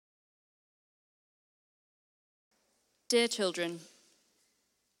Dear children,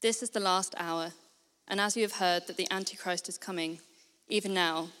 this is the last hour, and as you have heard that the Antichrist is coming, even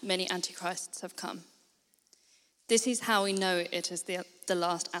now many Antichrists have come. This is how we know it is the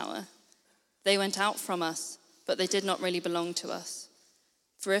last hour. They went out from us, but they did not really belong to us.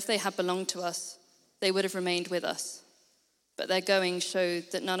 For if they had belonged to us, they would have remained with us. But their going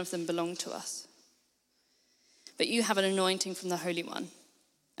showed that none of them belonged to us. But you have an anointing from the Holy One,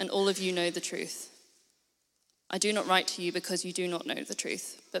 and all of you know the truth. I do not write to you because you do not know the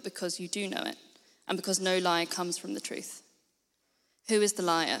truth, but because you do know it, and because no lie comes from the truth. Who is the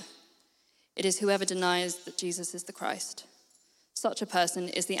liar? It is whoever denies that Jesus is the Christ. Such a person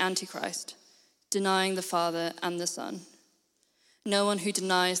is the Antichrist, denying the Father and the Son. No one who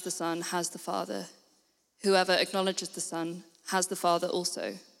denies the Son has the Father. Whoever acknowledges the Son has the Father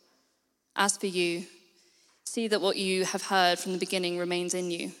also. As for you, see that what you have heard from the beginning remains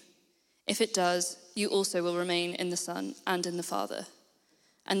in you. If it does, you also will remain in the Son and in the Father.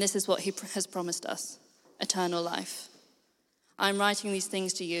 And this is what he has promised us, eternal life. I am writing these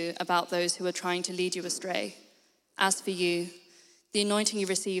things to you about those who are trying to lead you astray. As for you, the anointing you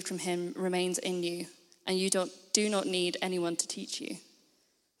received from him remains in you, and you do not need anyone to teach you.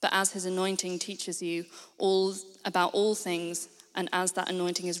 But as his anointing teaches you all about all things, and as that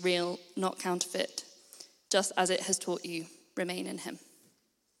anointing is real, not counterfeit, just as it has taught you, remain in him.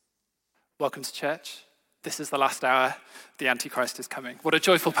 Welcome to church. This is the last hour. The Antichrist is coming. What a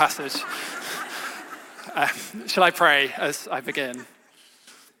joyful passage. Shall I pray as I begin?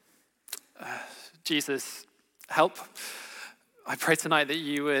 Jesus, help. I pray tonight that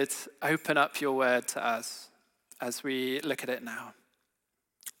you would open up your word to us as we look at it now.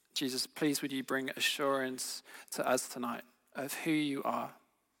 Jesus, please would you bring assurance to us tonight of who you are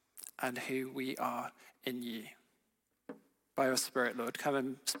and who we are in you. By your Spirit, Lord, come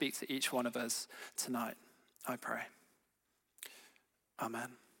and speak to each one of us tonight, I pray. Amen.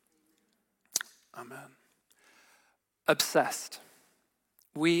 Amen. Obsessed.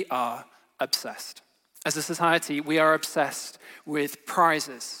 We are obsessed. As a society, we are obsessed with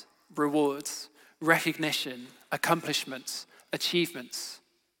prizes, rewards, recognition, accomplishments, achievements.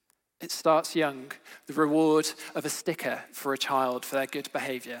 It starts young. The reward of a sticker for a child for their good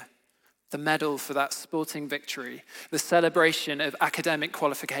behavior, the medal for that sporting victory, the celebration of academic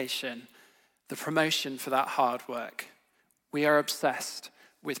qualification, the promotion for that hard work. We are obsessed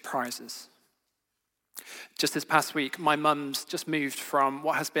with prizes. Just this past week, my mum's just moved from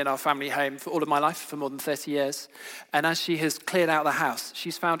what has been our family home for all of my life, for more than 30 years. And as she has cleared out the house,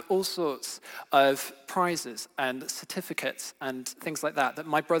 she's found all sorts of prizes and certificates and things like that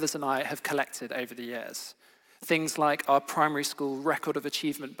my brothers and I have collected over the years. Things like our primary school record of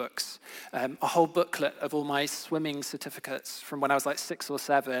achievement books, a whole booklet of all my swimming certificates from when I was like 6 or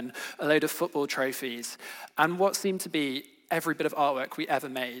 7, a load of football trophies, and what seemed to be every bit of artwork we ever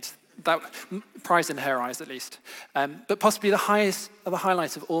made. That prize in her eyes, at least. But possibly the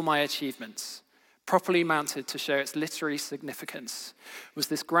highlight of all my achievements, properly mounted to show its literary significance, was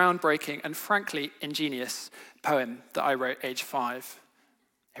this groundbreaking and frankly ingenious poem that I wrote age 5.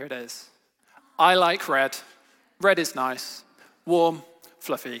 Here it is. I like red. Red is nice. Warm,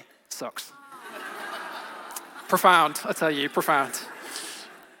 fluffy socks. Profound, I tell you, profound.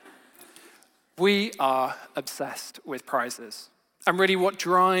 We are obsessed with prizes. And really what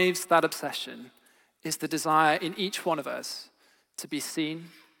drives that obsession is the desire in each one of us to be seen,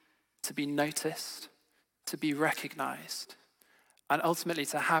 to be noticed, to be recognized, and ultimately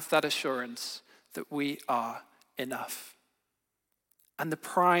to have that assurance that we are enough. And the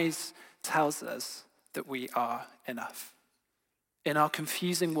prize tells us that we are enough. In our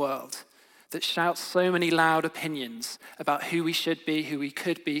confusing world that shouts so many loud opinions about who we should be, who we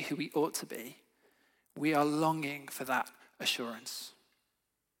could be, who we ought to be, we are longing for that assurance.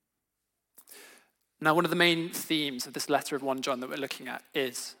 Now, one of the main themes of this letter of 1 John that we're looking at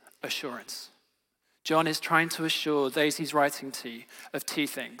is assurance. John is trying to assure those he's writing to of 2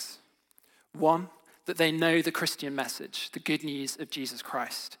 things. 1, that they know the Christian message, the good news of Jesus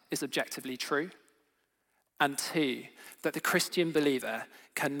Christ, is objectively true. And 2, that the Christian believer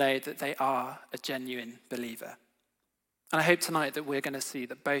can know that they are a genuine believer. And I hope tonight that we're going to see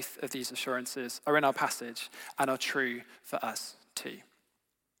that both of these assurances are in our passage and are true for us too.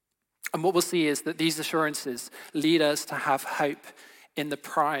 And what we'll see is that these assurances lead us to have hope in the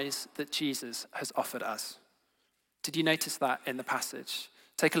prize that Jesus has offered us. Did you notice that in the passage?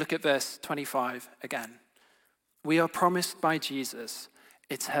 Take a look at verse 25 again. We are promised by Jesus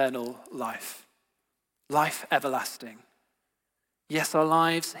eternal life, life everlasting. Yes, our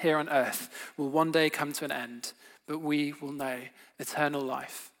lives here on earth will one day come to an end, but we will know eternal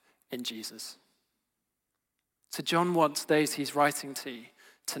life in Jesus. So John wants those he's writing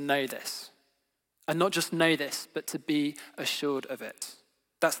to know this. And not just know this, but to be assured of it.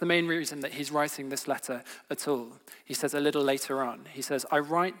 That's the main reason that he's writing this letter at all. He says a little later on, he says, I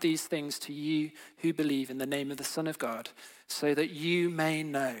write these things to you who believe in the name of the Son of God, so that you may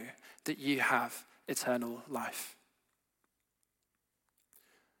know that you have eternal life.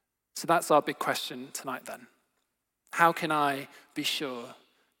 So that's our big question tonight then. How can I be sure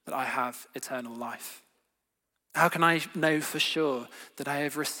that I have eternal life? How can I know for sure that I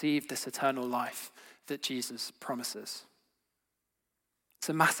have received this eternal life that Jesus promises? It's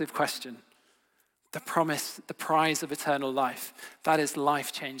a massive question. The promise, the prize of eternal life, that is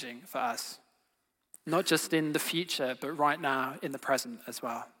life-changing for us. Not just in the future, but right now in the present as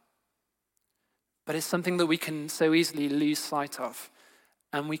well. But it's something that we can so easily lose sight of,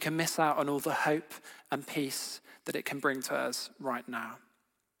 and we can miss out on all the hope and peace that it can bring to us right now.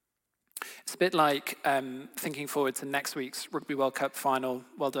 It's a bit like thinking forward to next week's Rugby World Cup final.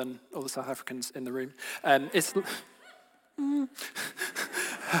 Well done, all the South Africans in the room.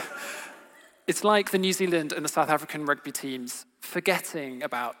 It's like the New Zealand and the South African rugby teams forgetting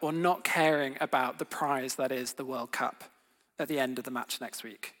about or not caring about the prize that is the World Cup at the end of the match next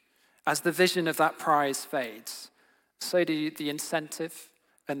week. As the vision of that prize fades, so do the incentive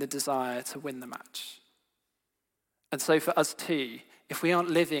and the desire to win the match. And so for us too, if we aren't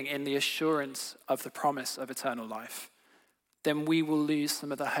living in the assurance of the promise of eternal life, then we will lose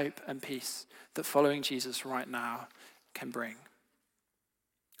some of the hope and peace that following Jesus right now can bring.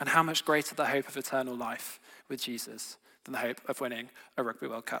 And how much greater the hope of eternal life with Jesus than the hope of winning a Rugby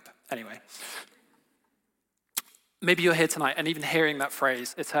World Cup. Anyway, maybe you're here tonight and even hearing that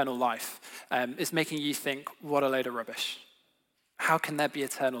phrase, eternal life, is making you think, what a load of rubbish. How can there be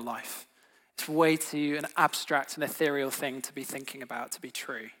eternal life? It's way too an abstract and ethereal thing to be thinking about to be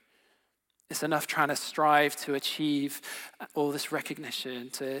true. It's enough trying to strive to achieve all this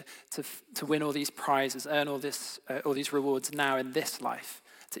recognition, to win all these prizes, earn all these rewards now in this life,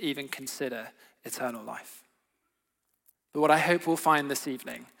 to even consider eternal life. But what I hope we'll find this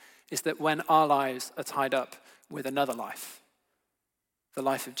evening is that when our lives are tied up with another life, the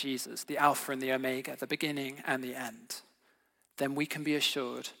life of Jesus, the Alpha and the Omega, the beginning and the end, then we can be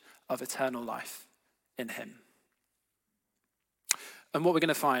assured of eternal life in him. And what we're going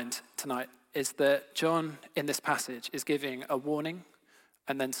to find tonight is that John, in this passage, is giving a warning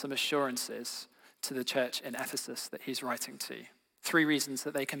and then some assurances to the church in Ephesus that he's writing to. 3 reasons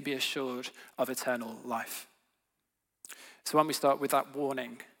that they can be assured of eternal life. So why don't we start with that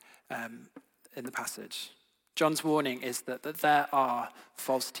warning in the passage. John's warning is that there are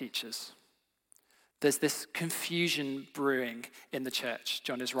false teachers. There's this confusion brewing in the church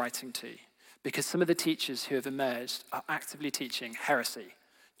John is writing to, because some of the teachers who have emerged are actively teaching heresy.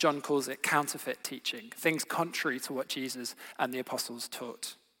 John calls it counterfeit teaching, things contrary to what Jesus and the apostles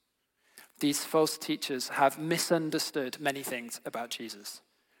taught. These false teachers have misunderstood many things about Jesus.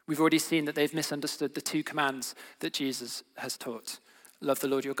 We've already seen that they've misunderstood the 2 commands that Jesus has taught. Love the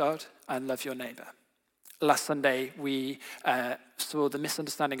Lord your God and love your neighbor. Last Sunday, we saw the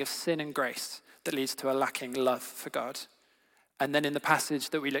misunderstanding of sin and grace that leads to a lacking love for God. And then in the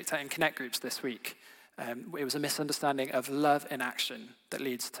passage that we looked at in Connect Groups this week, it was a misunderstanding of love in action that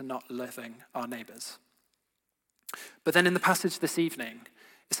leads to not loving our neighbors. But then in the passage this evening,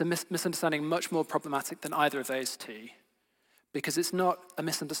 it's a misunderstanding much more problematic than either of those 2, because it's not a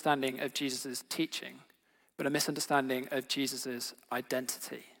misunderstanding of Jesus' teaching, but a misunderstanding of Jesus'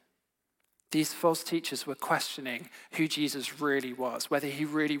 identity. These false teachers were questioning who Jesus really was, whether he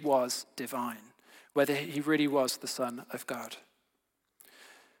really was divine, whether he really was the Son of God.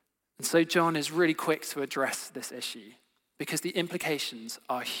 And so John is really quick to address this issue because the implications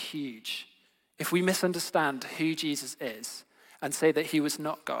are huge. If we misunderstand who Jesus is and say that he was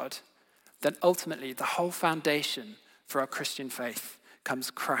not God, then ultimately the whole foundation for our Christian faith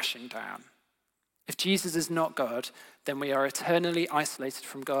comes crashing down. If Jesus is not God, then we are eternally isolated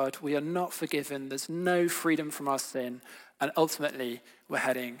from God. We are not forgiven. There's no freedom from our sin. And ultimately, we're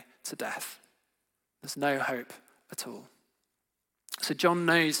heading to death. There's no hope at all. So John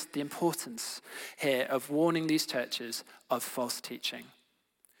knows the importance here of warning these churches of false teaching.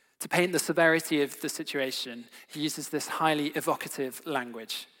 To paint the severity of the situation, he uses this highly evocative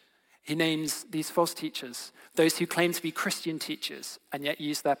language. He names these false teachers, those who claim to be Christian teachers and yet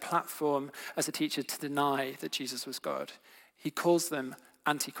use their platform as a teacher to deny that Jesus was God. He calls them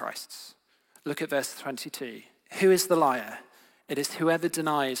antichrists. Look at verse 22. Who is the liar? It is whoever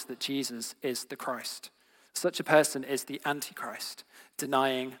denies that Jesus is the Christ. Such a person is the Antichrist,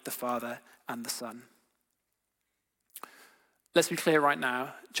 denying the Father and the Son. Let's be clear right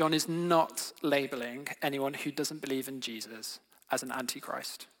now, John is not labeling anyone who doesn't believe in Jesus as an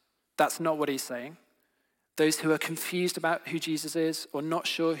antichrist. That's not what he's saying. Those who are confused about who Jesus is, or not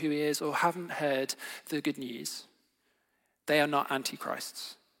sure who he is, or haven't heard the good news, they are not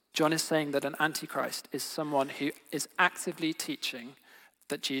antichrists. John is saying that an antichrist is someone who is actively teaching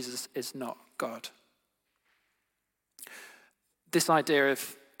that Jesus is not God. This idea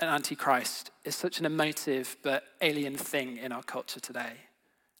of an antichrist is such an emotive but alien thing in our culture today.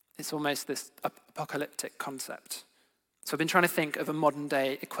 It's almost this apocalyptic concept. So I've been trying to think of a modern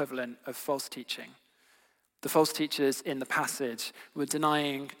day equivalent of false teaching. The false teachers in the passage were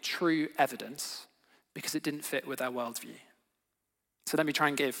denying true evidence because it didn't fit with their worldview. So let me try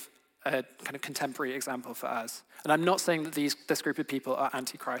and give a kind of contemporary example for us. And I'm not saying that this group of people are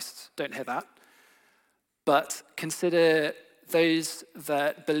antichrists, don't hear that. But consider those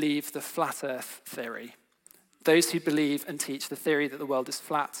that believe the flat earth theory. Those who believe and teach the theory that the world is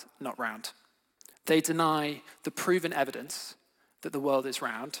flat, not round. They deny the proven evidence that the world is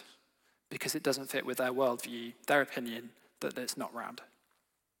round because it doesn't fit with their worldview, their opinion that it's not round.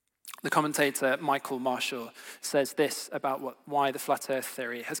 The commentator Michael Marshall says this about why the flat earth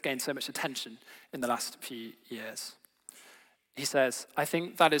theory has gained so much attention in the last few years. He says, I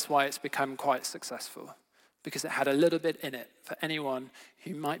think that is why it's become quite successful, because it had a little bit in it for anyone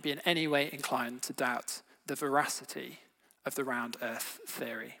who might be in any way inclined to doubt the veracity of the round earth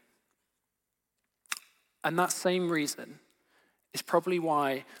theory. And that same reason is probably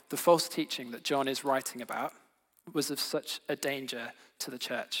why the false teaching that John is writing about was of such a danger to the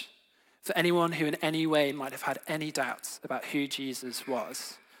church. For anyone who in any way might have had any doubts about who Jesus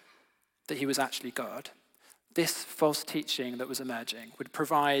was, that he was actually God, this false teaching that was emerging would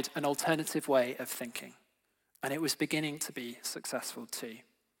provide an alternative way of thinking. And it was beginning to be successful too.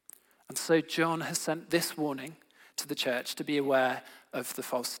 And so John has sent this warning to the church to be aware of the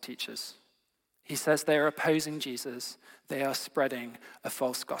false teachers. He says they are opposing Jesus. They are spreading a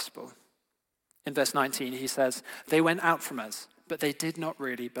false gospel. In verse 19, he says, they went out from us, but they did not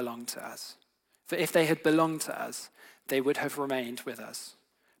really belong to us. For if they had belonged to us, they would have remained with us.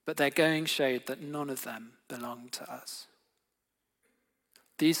 But their going showed that none of them belonged to us.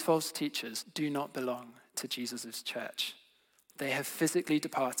 These false teachers do not belong to Jesus' church. They have physically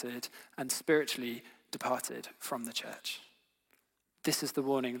departed and spiritually departed from the church. This is the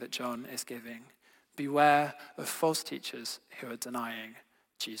warning that John is giving. Beware of false teachers who are denying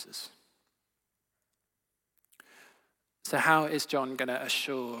Jesus. So how is John going to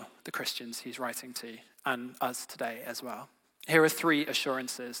assure the Christians he's writing to and us today as well? Here are 3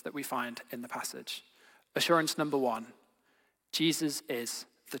 assurances that we find in the passage. Assurance number 1, Jesus is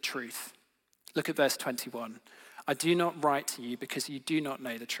the truth. Look at verse 21. I do not write to you because you do not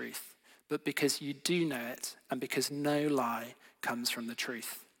know the truth, but because you do know it and because no lie comes from the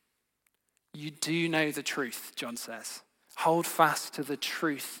truth. You do know the truth, John says. Hold fast to the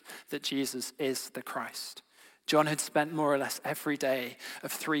truth that Jesus is the Christ. John had spent more or less every day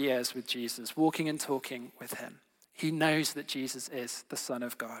of 3 years with Jesus, walking and talking with him. He knows that Jesus is the Son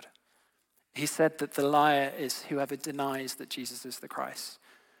of God. He said that the liar is whoever denies that Jesus is the Christ.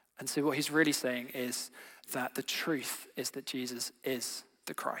 And so what he's really saying is that the truth is that Jesus is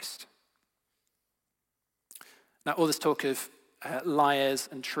the Christ. Now, all this talk of liars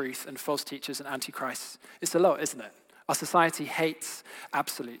and truth and false teachers and antichrists, it's a lot, isn't it? Our society hates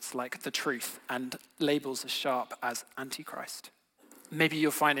absolutes like the truth and labels as sharp as antichrist. Maybe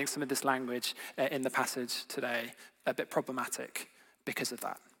you're finding some of this language in the passage today a bit problematic because of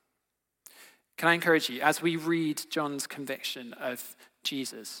that. Can I encourage you, as we read John's conviction of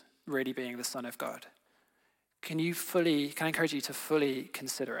Jesus really being the Son of God, can I encourage you to fully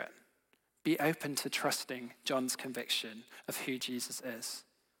consider it? Be open to trusting John's conviction of who Jesus is.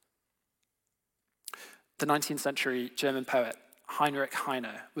 The 19th century German poet Heinrich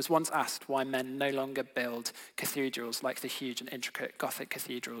Heine was once asked why men no longer build cathedrals like the huge and intricate Gothic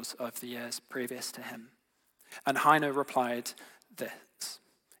cathedrals of the years previous to him. And Heine replied this.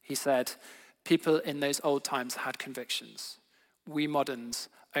 He said, people in those old times had convictions. We moderns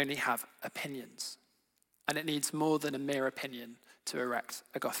only have opinions. And it needs more than a mere opinion to erect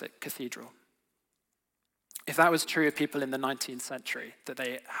a Gothic cathedral. If that was true of people in the 19th century, that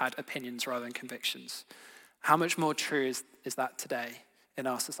they had opinions rather than convictions, how much more true is that today in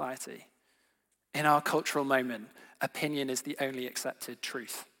our society? In our cultural moment, opinion is the only accepted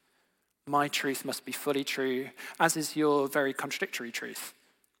truth. My truth must be fully true, as is your very contradictory truth.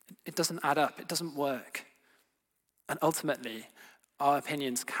 It doesn't add up, it doesn't work. And ultimately, our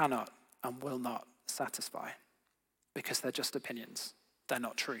opinions cannot and will not satisfy because they're just opinions, they're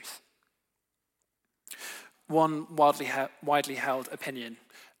not truth. One widely held opinion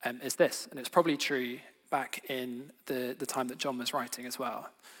is this, and it's probably true back in the time that John was writing as well.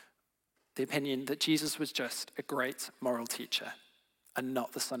 The opinion that Jesus was just a great moral teacher and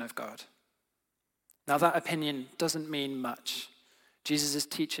not the Son of God. Now that opinion doesn't mean much. Jesus'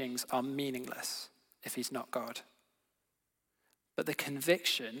 teachings are meaningless if he's not God. But the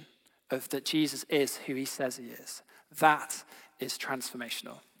conviction of that Jesus is who he says he is, that is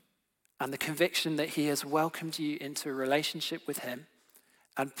transformational. And the conviction that he has welcomed you into a relationship with him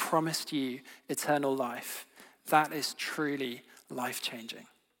and promised you eternal life, that is truly life-changing.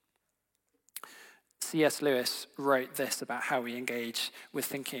 C.S. Lewis wrote this about how we engage with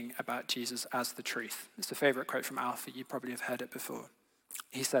thinking about Jesus as the truth. It's a favorite quote from Alpha. You probably have heard it before.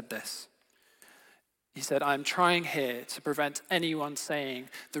 He said this. He said, "I'm trying here to prevent anyone saying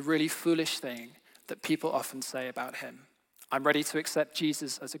the really foolish thing that people often say about him. I'm ready to accept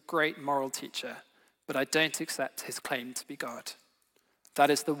Jesus as a great moral teacher, but I don't accept his claim to be God. That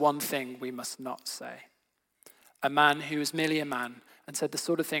is the one thing we must not say. A man who was merely a man and said the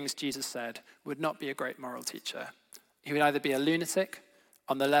sort of things Jesus said would not be a great moral teacher. He would either be a lunatic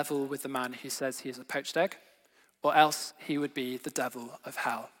on the level with the man who says he is a poached egg, or else he would be the devil of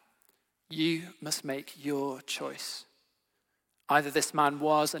hell. You must make your choice. Either this man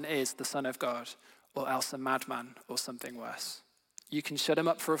was and is the Son of God, or else a madman or something worse. You can shut him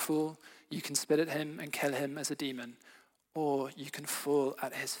up for a fool, you can spit at him and kill him as a demon, or you can fall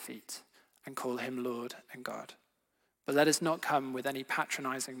at his feet and call him Lord and God. But let us not come with any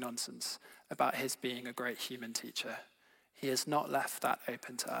patronizing nonsense about his being a great human teacher. He has not left that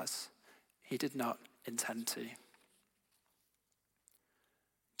open to us. He did not intend to."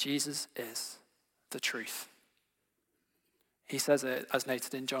 Jesus is the truth. He says it as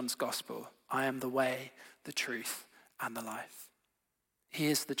noted in John's gospel, "I am the way, the truth, and the life." He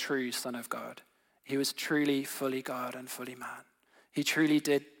is the true Son of God. He was truly fully God and fully man. He truly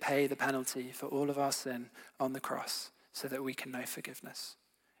did pay the penalty for all of our sin on the cross so that we can know forgiveness.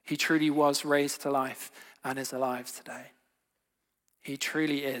 He truly was raised to life and is alive today. He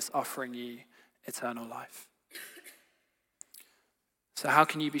truly is offering you eternal life. So how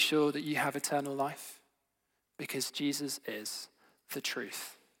can you be sure that you have eternal life? Because Jesus is the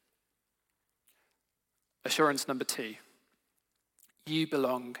truth. Assurance number 2. You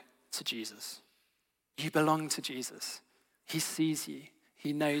belong to Jesus. You belong to Jesus. He sees you.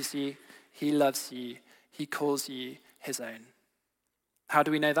 He knows you. He loves you. He calls you his own. How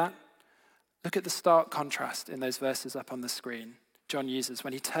do we know that? Look at the stark contrast in those verses up on the screen John uses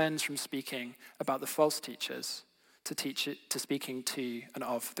when he turns from speaking about the false teachers to speaking to and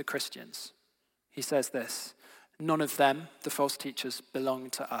of the Christians. He says this, "None of them, the false teachers, belong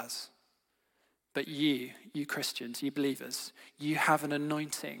to us. But you Christians, you believers, you have an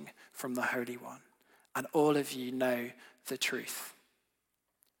anointing from the Holy One, and all of you know the truth."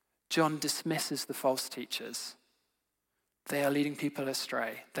 John dismisses the false teachers. They are leading people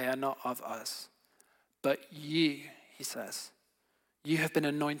astray. They are not of us. But you, he says, you have been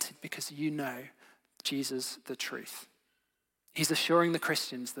anointed because you know Jesus, the truth. He's assuring the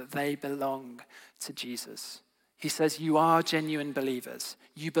Christians that they belong to Jesus. He says, you are genuine believers.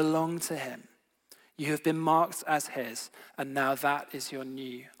 You belong to him. You have been marked as his, and now that is your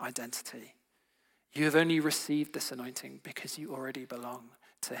new identity. You have only received this anointing because you already belong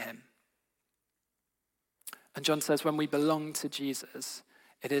to him. And John says when we belong to Jesus,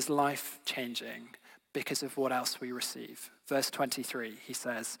 it is life-changing because of what else we receive. Verse 23, he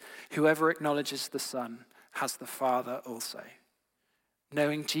says, "Whoever acknowledges the Son has the Father also."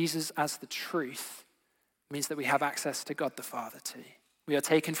 Knowing Jesus as the truth means that we have access to God the Father too. We are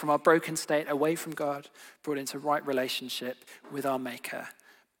taken from our broken state away from God, brought into right relationship with our Maker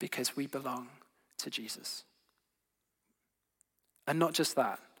because we belong to Jesus. And not just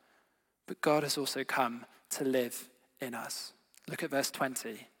that, but God has also come to live in us. Look at verse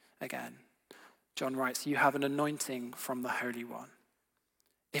 20 again. John writes, "You have an anointing from the Holy One."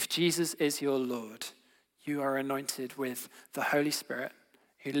 If Jesus is your Lord, you are anointed with the Holy Spirit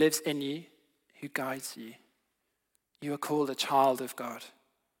who lives in you, who guides you. You are called a child of God.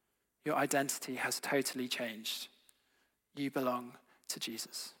 Your identity has totally changed. You belong to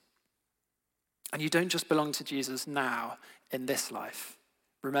Jesus. And you don't just belong to Jesus now in this life.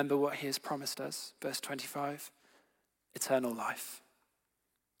 Remember what he has promised us, verse 25, eternal life.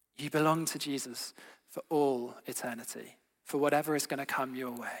 You belong to Jesus for all eternity, for whatever is going to come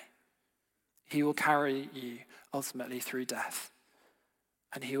your way. He will carry you ultimately through death,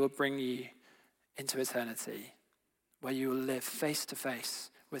 and he will bring you into eternity where you will live face to face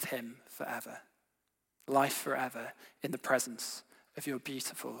with him forever. Life forever in the presence of your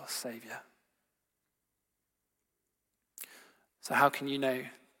beautiful Savior. So how can you know?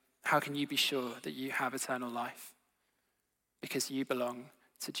 How can you be sure that you have eternal life? Because you belong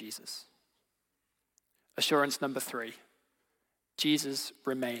to Jesus. Assurance number 3, Jesus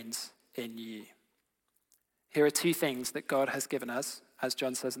remains in you. Here are 2 things that God has given us, as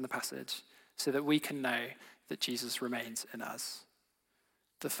John says in the passage, so that we can know that Jesus remains in us.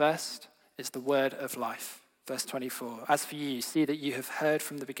 The first is the word of life. Verse 24, as for you, see that you have heard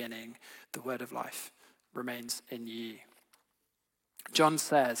from the beginning, the word of life remains in you. John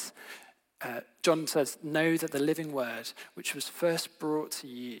says, know that the living word, which was first brought to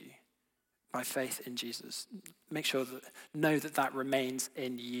you by faith in Jesus, know that remains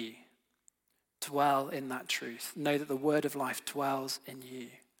in you. Dwell in that truth. Know that the word of life dwells in you.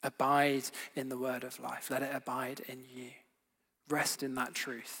 Abide in the word of life. Let it abide in you. Rest in that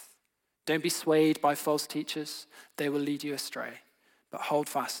truth. Don't be swayed by false teachers. They will lead you astray. But hold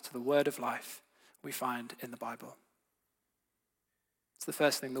fast to the word of life we find in the Bible. It's the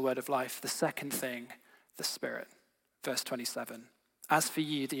first thing, the word of life. The second thing, the Spirit. Verse 27. As for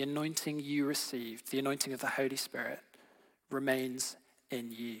you, the anointing you received, the anointing of the Holy Spirit, remains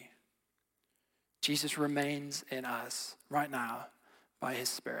in you. Jesus remains in us right now by his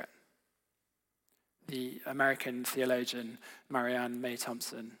Spirit. The American theologian Marianne May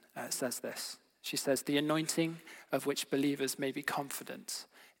Thompson says this. She says, the anointing of which believers may be confident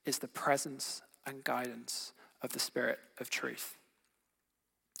is the presence and guidance of the Spirit of truth.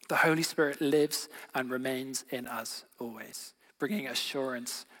 The Holy Spirit lives and remains in us always, bringing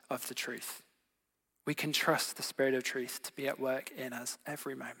assurance of the truth. We can trust the Spirit of truth to be at work in us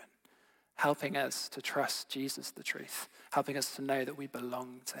every moment, helping us to trust Jesus, the truth, helping us to know that we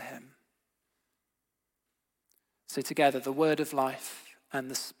belong to him. So together, the word of life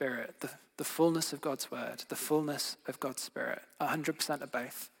and the Spirit, the fullness of God's word, the fullness of God's Spirit, 100% of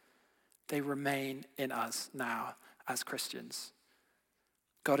both, they remain in us now as Christians.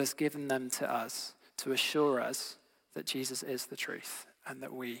 God has given them to us to assure us that Jesus is the truth and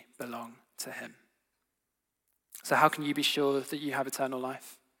that we belong to him. So how can you be sure that you have eternal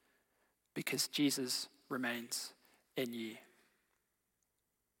life? Because Jesus remains in you.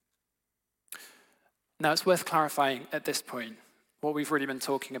 Now, it's worth clarifying at this point what we've really been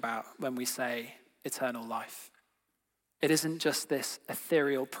talking about when we say eternal life. It isn't just this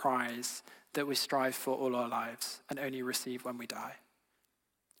ethereal prize that we strive for all our lives and only receive when we die.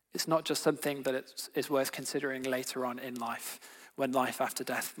 It's not just something that is worth considering later on in life, when life after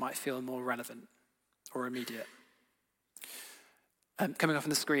death might feel more relevant or immediate. Coming up on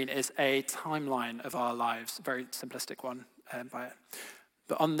the screen is a timeline of our lives, a very simplistic one.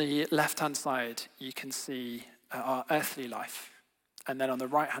 But on the left-hand side, you can see our earthly life. And then on the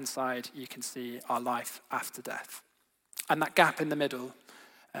right-hand side, you can see our life after death. And that gap in the middle,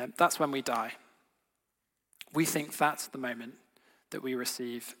 that's when we die. We think that's the moment that we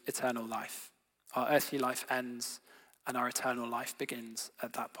receive eternal life. Our earthly life ends and our eternal life begins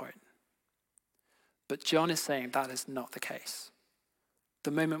at that point. But John is saying that is not the case.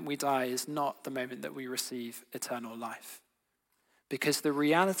 The moment we die is not the moment that we receive eternal life. Because the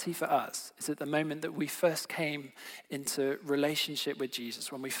reality for us is at the moment that we first came into relationship with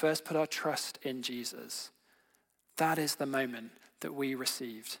Jesus, when we first put our trust in Jesus, that is the moment that we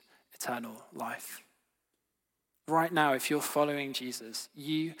received eternal life. Right now, if you're following Jesus,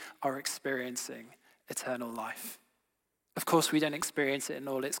 you are experiencing eternal life. Of course, we don't experience it in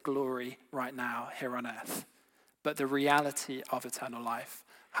all its glory right now here on earth, but the reality of eternal life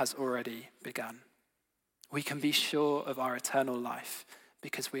has already begun. We can be sure of our eternal life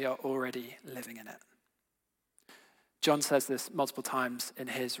because we are already living in it. John says this multiple times in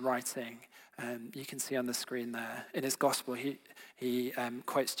his writing. You can see on the screen there. In his gospel, he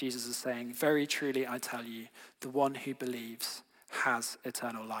quotes Jesus as saying, "Very truly I tell you, the one who believes has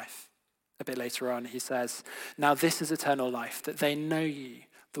eternal life." A bit later on, he says, "Now this is eternal life, that they know you,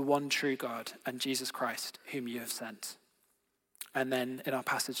 the one true God, and Jesus Christ, whom you have sent." And then in our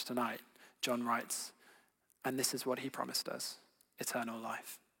passage tonight, John writes, "And this is what he promised us, eternal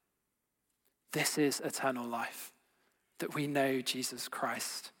life." This is eternal life, that we know Jesus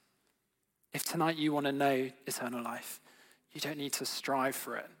Christ. If tonight you want to know eternal life, you don't need to strive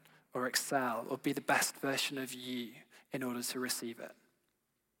for it or excel or be the best version of you in order to receive it.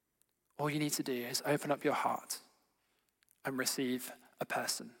 All you need to do is open up your heart and receive a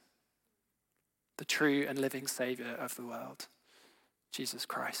person, the true and living Savior of the world, Jesus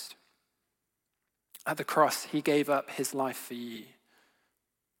Christ. At the cross, he gave up his life for you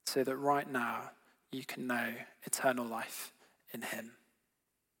so that right now you can know eternal life in him.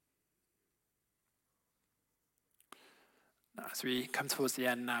 Now, as we come towards the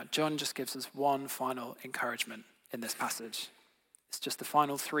end now, John just gives us one final encouragement in this passage. It's just the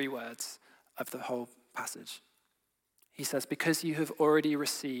final 3 words of the whole passage. He says, because you have already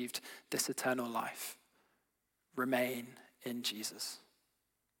received this eternal life, remain in Jesus.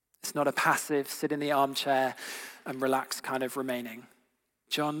 It's not a passive, sit in the armchair and relax kind of remaining.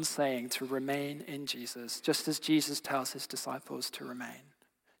 John's saying to remain in Jesus, just as Jesus tells his disciples to remain.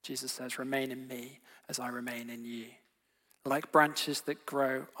 Jesus says, remain in me as I remain in you. Like branches that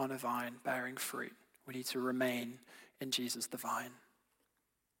grow on a vine bearing fruit, we need to remain in Jesus the vine.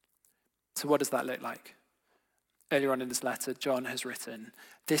 So what does that look like? Earlier on in this letter, John has written,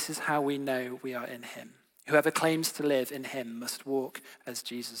 this is how we know we are in him. Whoever claims to live in him must walk as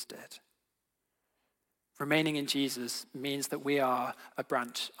Jesus did. Remaining in Jesus means that we are a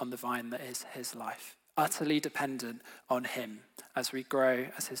branch on the vine that is his life, utterly dependent on him as we grow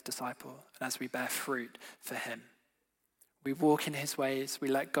as his disciple and as we bear fruit for him. We walk in his ways, we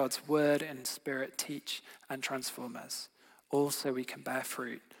let God's word and spirit teach and transform us, all so we can bear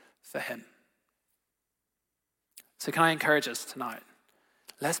fruit for him. So can I encourage us tonight?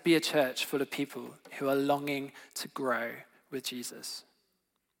 Let's be a church full of people who are longing to grow with Jesus.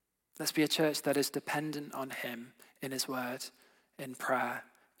 Let's be a church that is dependent on him in his word, in prayer,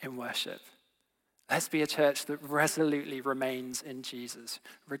 in worship. Let's be a church that resolutely remains in Jesus,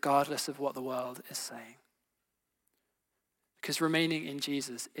 regardless of what the world is saying. Because remaining in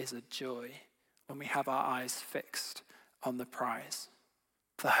Jesus is a joy when we have our eyes fixed on the prize,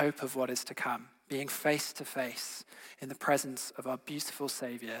 the hope of what is to come, being face to face in the presence of our beautiful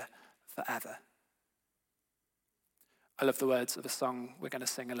Savior forever. I love the words of a song we're going to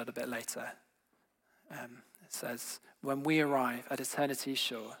sing a little bit later. It says, when we arrive at eternity's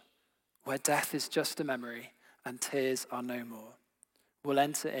shore, where death is just a memory and tears are no more, we'll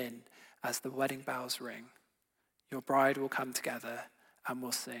enter in as the wedding bells ring. Your bride will come together and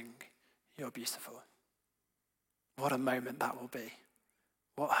we'll sing, you're beautiful. What a moment that will be.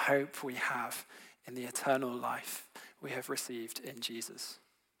 What hope we have in the eternal life we have received in Jesus.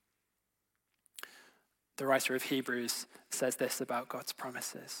 The writer of Hebrews says this about God's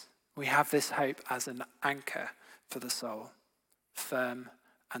promises. We have this hope as an anchor for the soul, firm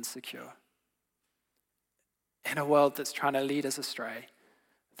and secure. In a world that's trying to lead us astray,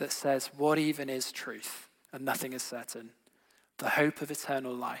 that says what even is truth and nothing is certain, the hope of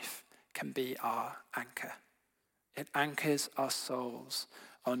eternal life can be our anchor. It anchors our souls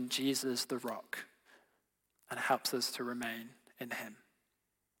on Jesus the rock and helps us to remain in him.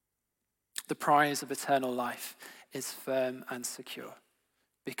 The prize of eternal life is firm and secure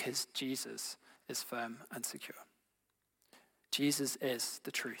because Jesus is firm and secure. Jesus is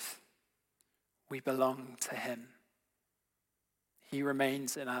the truth. We belong to him. He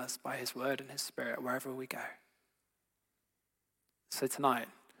remains in us by his word and his spirit wherever we go. So tonight,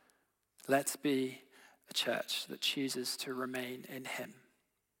 let's be a church that chooses to remain in him,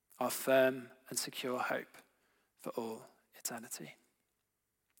 our firm and secure hope for all eternity.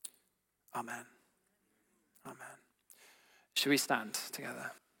 Amen. Amen. Should we stand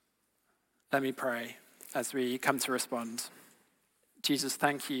together? Let me pray as we come to respond. Jesus,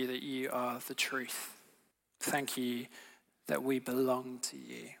 thank you that you are the truth. Thank you that we belong to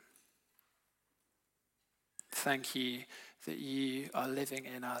you. Thank you that you are living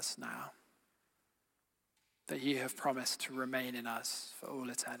in us now, that you have promised to remain in us for all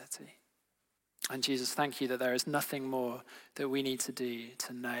eternity. And Jesus, thank you that there is nothing more that we need to do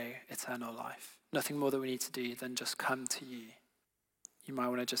to know eternal life, nothing more that we need to do than just come to you. You might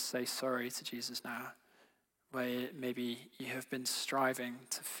want to just say sorry to Jesus now, where maybe you have been striving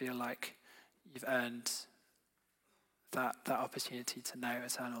to feel like you've earned that opportunity to know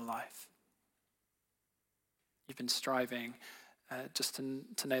eternal life. You've been striving just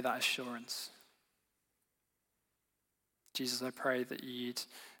to know that assurance. Jesus, I pray that you'd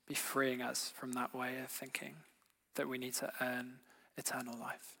be freeing us from that way of thinking, that we need to earn eternal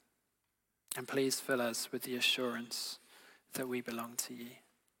life. And please fill us with the assurance that we belong to you.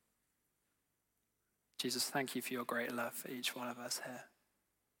 Jesus, thank you for your great love for each one of us here.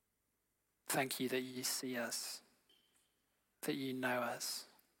 Thank you that you see us, that you know us,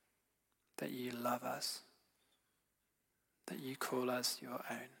 that you love us, that you call us your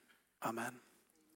own. Amen.